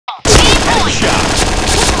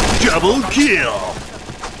Double kill.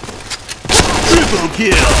 Triple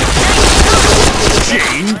kill.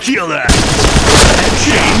 Chain killer.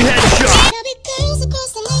 Chain headshot.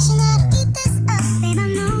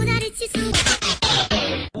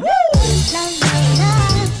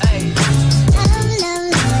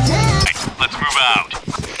 Let's move out.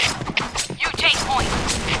 You take point.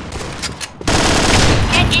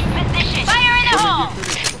 Get in position. Fire in the hole.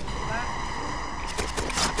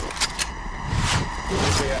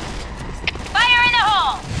 Fire in the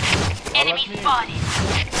hole. Enemy spotted.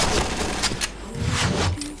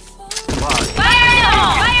 Fire in the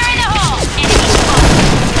hole. Fire in the hole. Enemy spotted.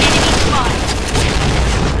 Enemy spotted.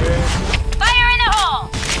 Fire in the hole.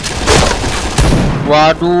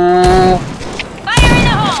 Waduh. Fire in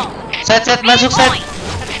the hole. Set masuk set.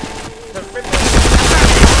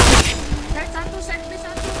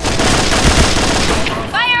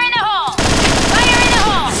 Fire in the hole. Fire in the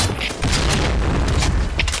hole.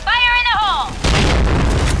 Fire in the hole.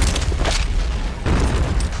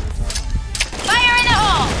 Fire in the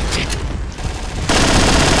hole.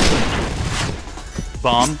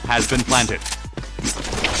 Bomb has been planted.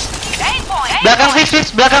 Aim point. Aim Belakang point.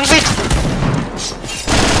 fix, belakang fix.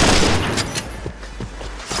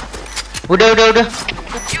 Udah.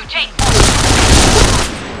 You take point.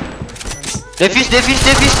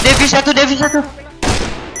 Devis satu.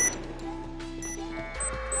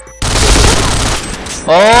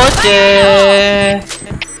 Oke.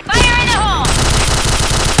 Fire in the hole.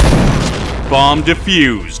 Bomb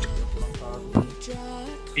defused.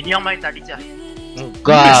 Ini yang main tadi, Cah.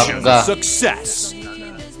 Mission Enggak. success.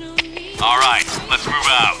 All right, let's move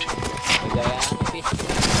out.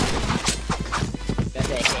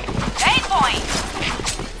 Aim point.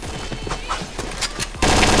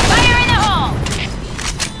 Fire in the hole.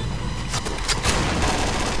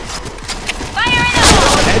 Fire in the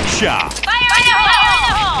hole. Headshot. Fire in the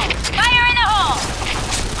hole. Fire in the hole.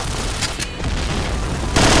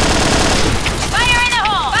 Fire in the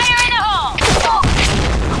hole. Fire in the hole.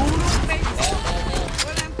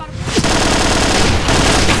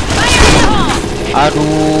 Fire in the hole.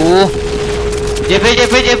 Aduh. JP.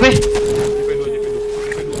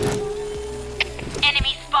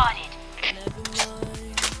 Enemy spotted.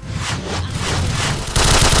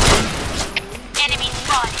 Enemy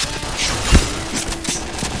spotted.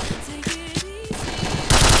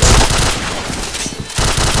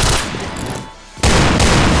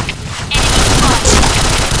 Enemy spotted.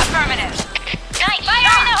 Affirmative. Nice.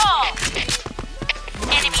 Fire in the hole.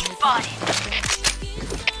 Enemy spotted.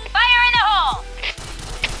 Fire in the hole.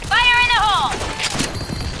 Fire in the hole.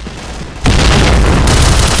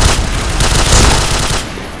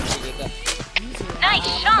 Nice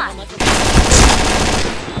shot.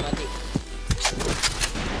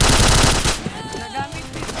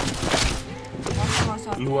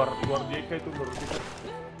 luar DK itu baru kita.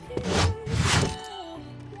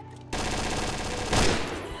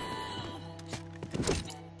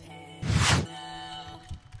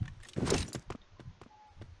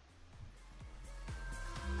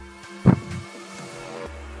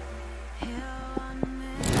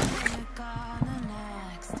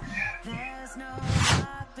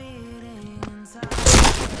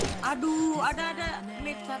 Aduh, ada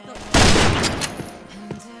mid satu.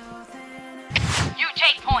 You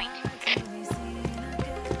take point.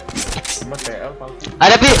 Cuma TL palsu.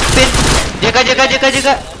 Ada pin. Jika ke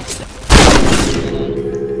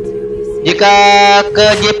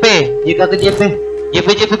JP.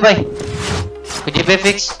 JP Pai. Ke JP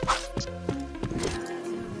fix.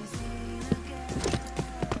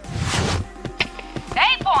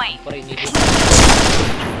 Aim point.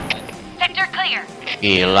 Sector clear.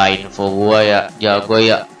 Gila info gua ya, jago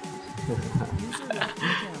ya.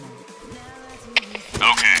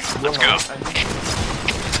 Okay, let's go.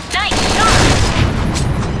 Nice shot.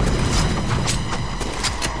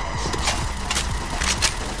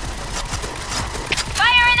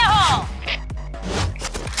 Fire in the hole.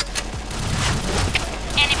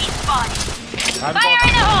 Enemy spotted. Fire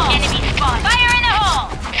in the hole. Enemy spotted. Fire in the hole.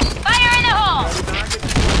 Fire in the hole.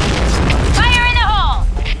 Fire in the hole.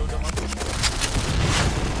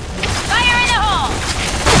 Fire in the hole.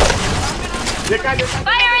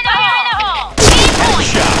 Fire in the hole. B point.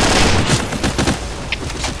 Headshot.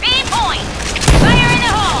 B point. Fire in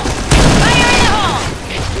the hole. Fire in the hole.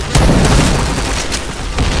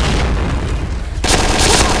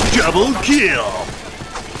 Double kill.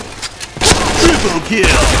 Triple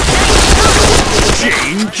kill.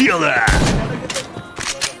 Chain killer.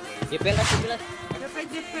 JP.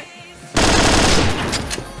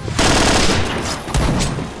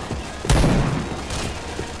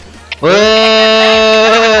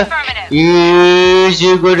 Weh. Affirmative. Ih,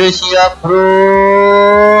 gue udah siap bro.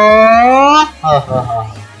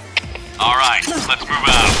 Alright, let's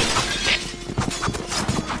move out.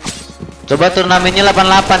 Coba turnamennya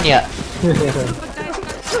 88 ya.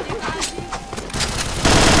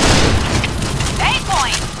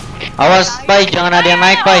 Awas Pai, jangan ada yang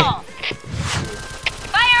naik Pai.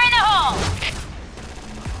 Fire in the hole.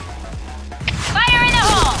 Fire in the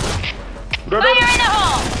hole. Fire in the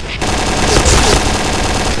hole.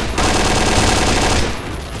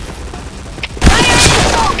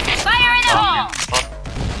 Fire in the hole.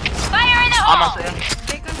 Fire in the hole. Masuk ya.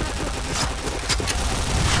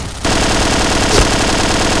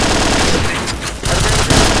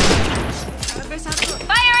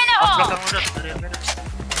 Fire in the hole. Belakang udah dari yang merah.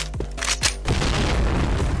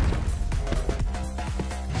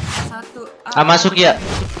 Satu. Masuk ya.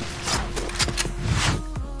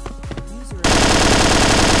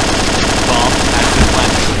 Bomb has been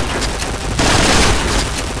planted.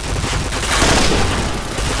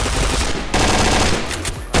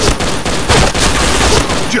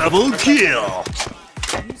 Double kill.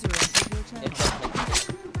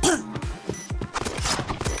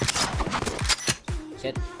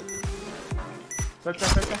 Set.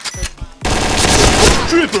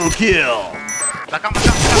 Triple kill. Belakang.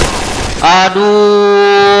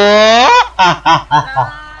 Aduh.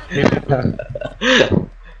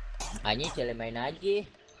 Hanya jalan main aja.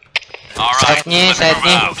 Alright, Saatnya, let's move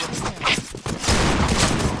saatnya. out.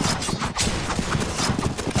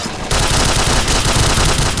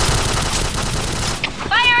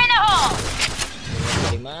 Fire in the hole.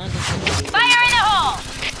 Dari mana? Fire in the hole.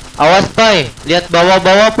 Awas Pai, lihat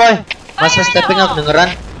bawah-bawah Pai. Masa stepping aku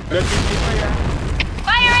dengeran.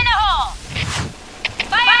 Fire in the hole.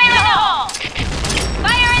 Fire in the hole.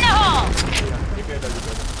 Fire in the hole.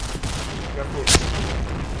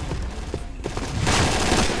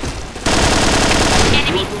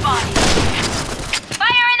 Enemy spotted.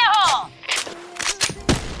 Fire in the hole.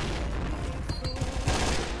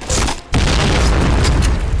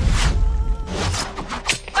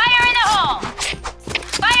 Fire in the hole.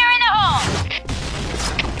 Fire in the hole.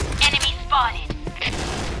 Enemy spotted.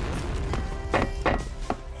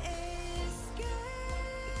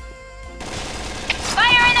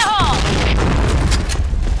 Fire in the hole.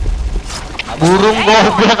 Burung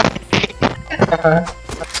goblok.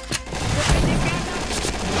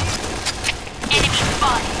 Enemy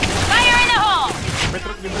spotted. Fire in the hole.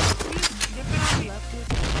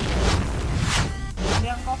 Ada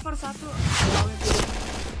yang cover satu.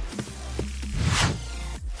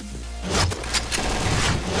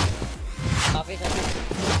 Kafe satu.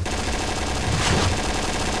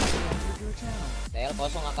 TL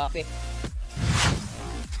kosong AKP.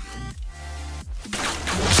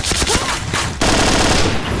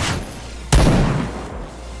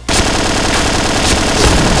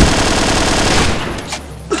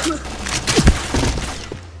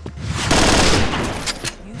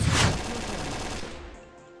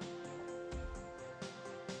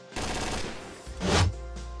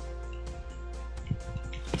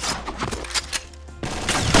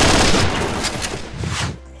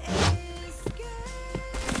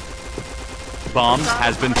 Bomb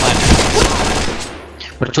has been planted.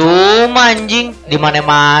 Percuma anjing, di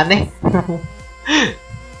mana-mana.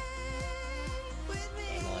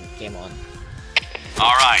 Game on.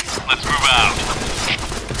 Alright, let's move out.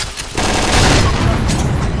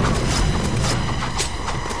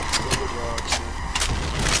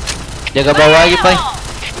 Jaga bawah aja Pai.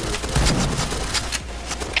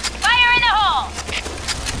 Fire in the hole.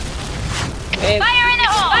 Fire in the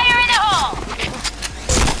hole. Fire in the hole.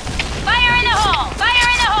 Fire in the hole.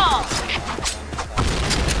 Fire in the hole.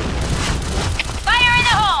 Fire in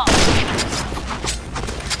the hole.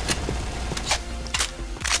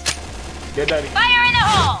 Dia dari Fire in the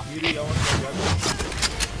hole. kiri, awas jaga.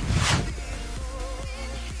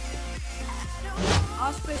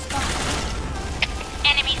 Space kak.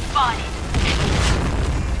 Enemy spotted.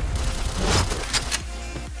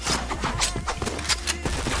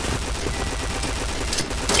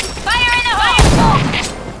 Fire in the hole.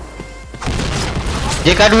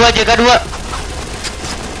 JK2, JK2.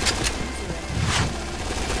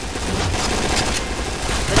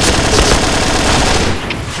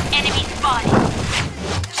 Enemy spotted.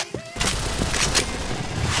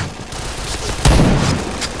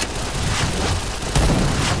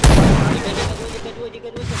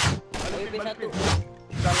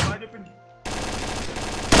 Dalam aja pin.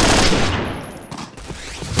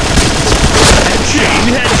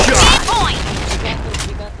 Chain headshot. Point.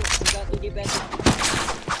 Di batu di batu.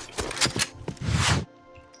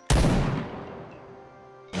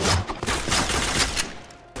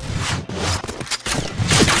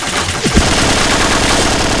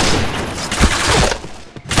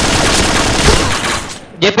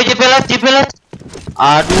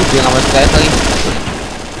 Aduh, dia nggak masuk lagi.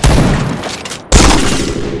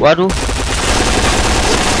 Waduh.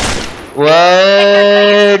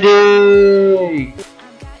 Waduh.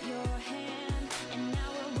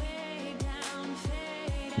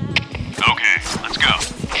 Okay, let's go.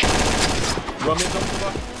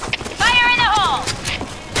 Fire in the hole!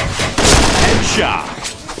 Headshot.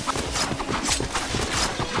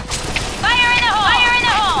 Fire in the hole! Fire in the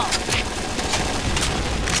hole!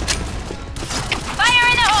 Fire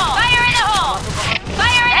in the hole! Fire in the hole!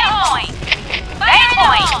 Fire in the hole! Fire in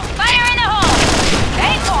the hole! Fire in the hole! A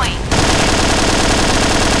point!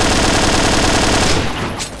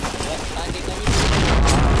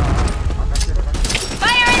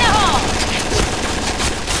 Fire in the hole!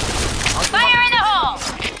 Fire in the hole!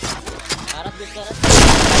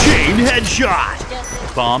 Chain headshot.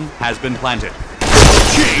 Bomb has been planted.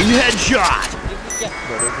 Chain headshot.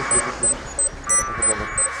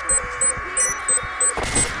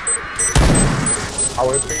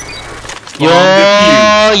 AWP. Yo,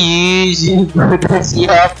 easy. Udah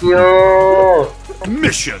siap yo.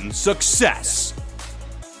 Mission success.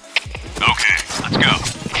 Okay, let's go.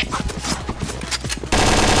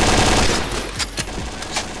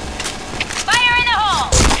 Fire in the hole!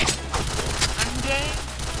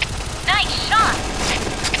 Nice shot!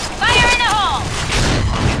 Fire in the hole!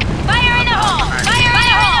 Fire in the hole! Fire in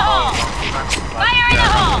the hole! Fire in the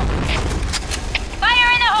hole! Fire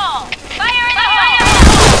in the hole! Fire in the hole!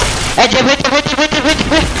 JB.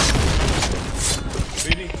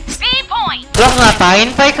 B point! Lo ngapain,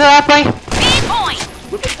 Pai? Ke apa? B point!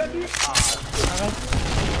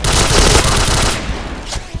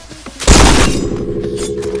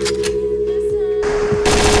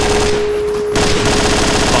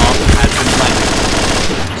 Bomb has been planted.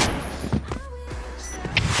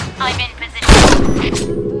 I'm in position.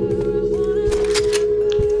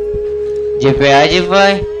 JP aja,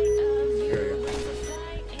 Pai.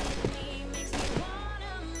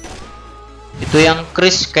 Itu yang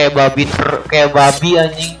Chris kayak babi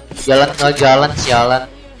anjing. Jalan sialan.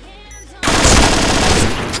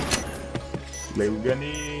 Juga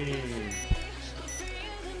nih.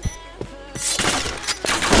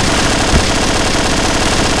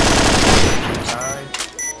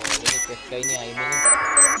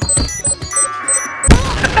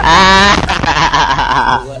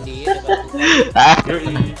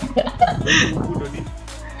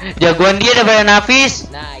 Jagoan dia daripada Nafis.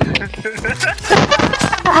 Nah, iya.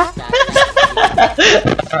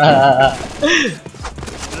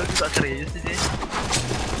 Lu bisa serius sih.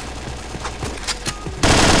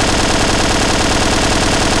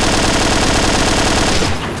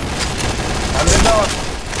 Fire in the hole!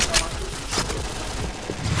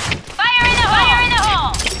 Fire in the hole!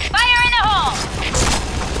 Fire in the hole!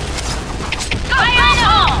 Fire in the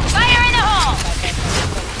hole! Fire in the hole!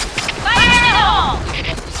 Fire in the hole!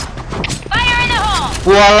 Fire in the hole!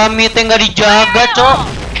 Wala mite nggak dijaga, Cok.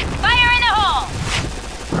 Fire in the hole!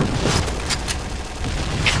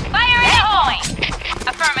 Fire in the hole!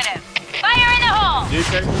 Affirmative. Fire in the hole!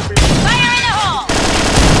 Fire in the hole!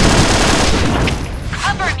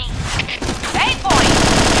 Cover me. A point.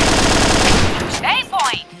 A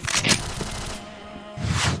point.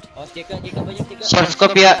 Oh, jika banyak jika. Short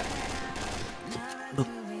scope ya.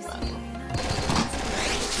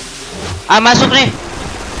 Masuk nih.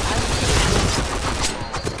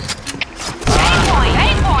 A point. A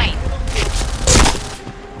point.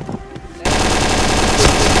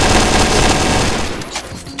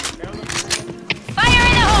 Fire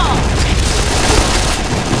in the hole.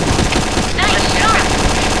 Nice shot.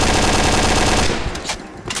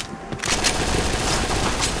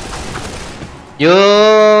 Yo,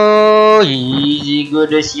 easy, gue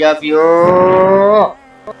udah siap yo.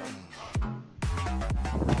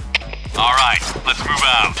 All right, let's move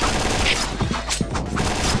out.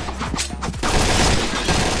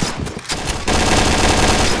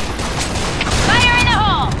 Fire in the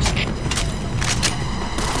hole.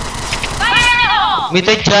 Fire in the hole.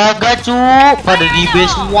 Mite jaga, Cuk. Pada di base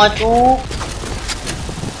semua, Cuk.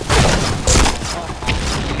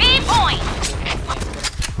 B point.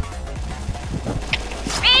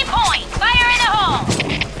 B point. Fire in the hole.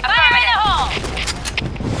 Fire in the hole.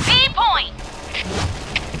 B point.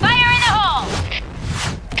 Fire in the hole.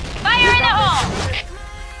 Fire in the hole.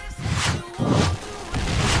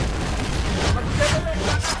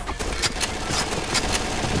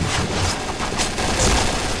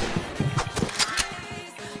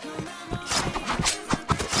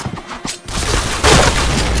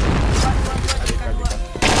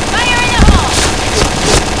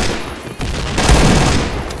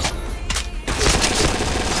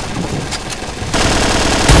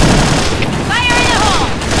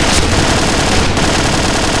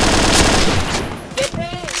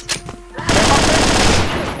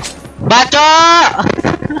 Bacok.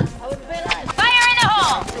 Fire in the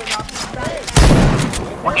hole!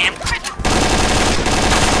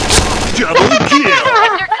 Double kill.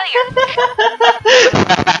 Sector clear.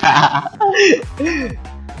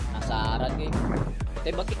 Penasaran nih.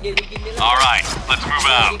 Tembakin gini lah. All right, let's move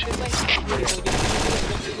out.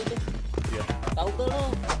 Tahu ke lo?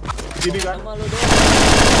 Gini kan. Sama lo doang.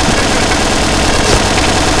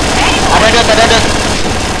 Ada dot.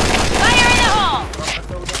 Fire in the hole!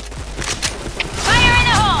 Fire in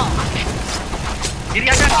the hole! Kiri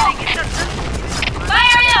ada kiri.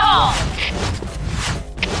 Fire in the hole!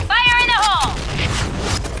 Fire in the hole!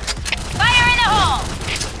 Fire in the hole!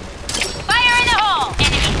 Fire in the hole!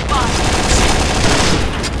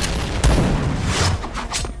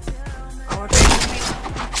 Enemy spotted.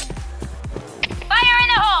 Fire in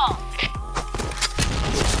the hole!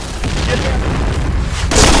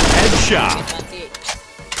 Headshot. Mati.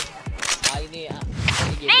 Ah ini ah.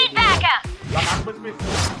 Need backup! Belakang bus.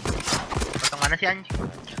 Ke mana sih anjing?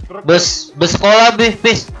 Bus sekolah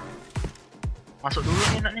bis. Masuk dulu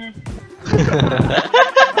nih enak nih.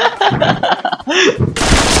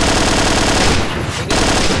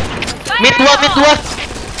 Mid dua. Satu.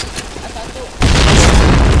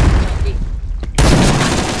 Mati.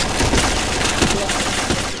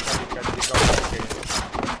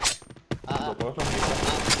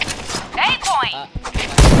 A point!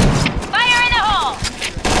 Fire in the hole!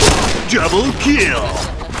 Double kill.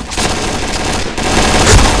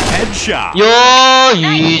 Headshot. Yo,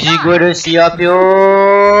 easy gue udah siap yo.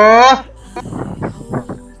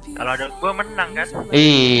 Kalau ada gua menang kan?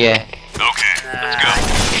 Iya. Okay, let's go.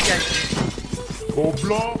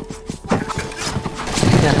 Goblok.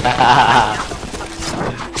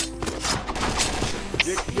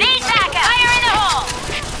 Need backup! Fire in the hole!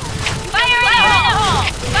 Fire in the hole!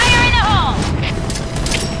 Fire in the hole!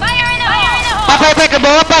 Fire in the hole! Pai ke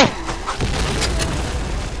bawah pai.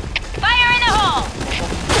 Fire in the hole!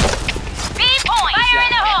 B point! Fire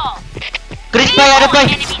in the hole! Chris pai ada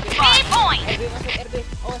pai. Enemy spotted. B point! RB masuk RB.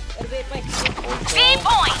 Oh, RB pai. B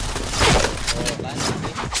point! Oh, kan.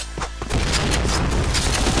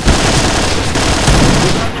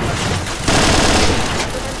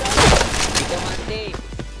 Tiga mati.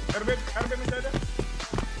 RB masih ada.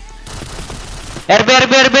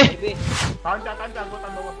 RB. RB. Tancap gua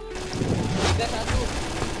tan bawah. 3-1.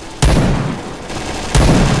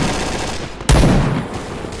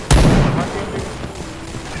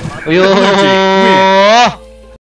 Yo.